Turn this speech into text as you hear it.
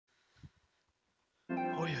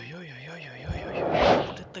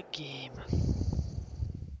the game.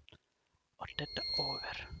 Вот это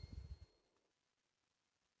овер.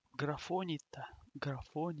 Графони-то,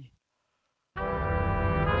 графони.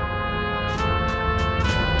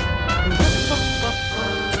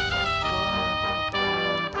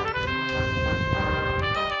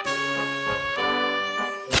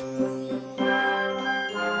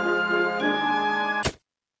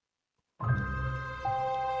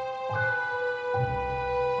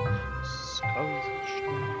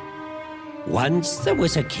 Once there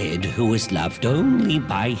was a kid who was loved only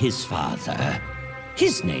by his father.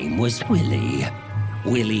 His name was Willy.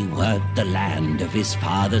 Willy worked the land of his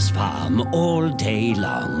father's farm all day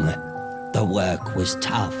long. The work was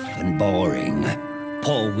tough and boring.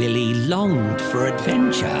 Poor Willy longed for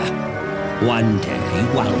adventure. One day,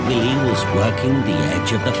 while Willy was working the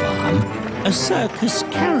edge of the farm, a circus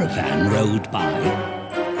caravan rode by.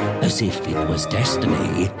 As if it was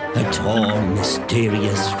destiny, a tall,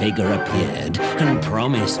 mysterious figure appeared and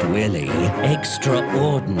promised Willy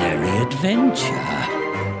extraordinary adventure.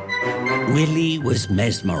 Willy was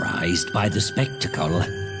mesmerized by the spectacle.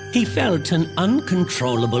 He felt an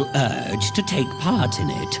uncontrollable urge to take part in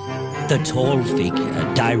it. The tall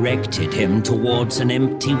figure directed him towards an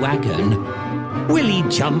empty wagon. Willy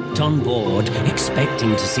jumped on board,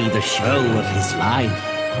 expecting to see the show of his life.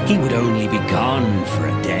 He would only be gone for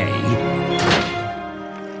a day.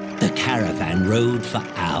 The caravan rode for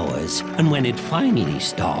hours, and when it finally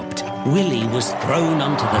stopped, Willy was thrown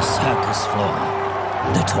onto the circus floor.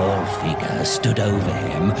 The tall figure stood over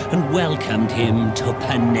him and welcomed him to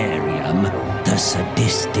Penarium, the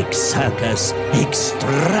sadistic circus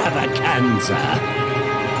extravaganza.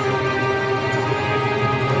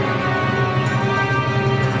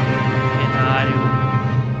 Penarium.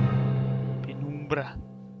 Penumbra.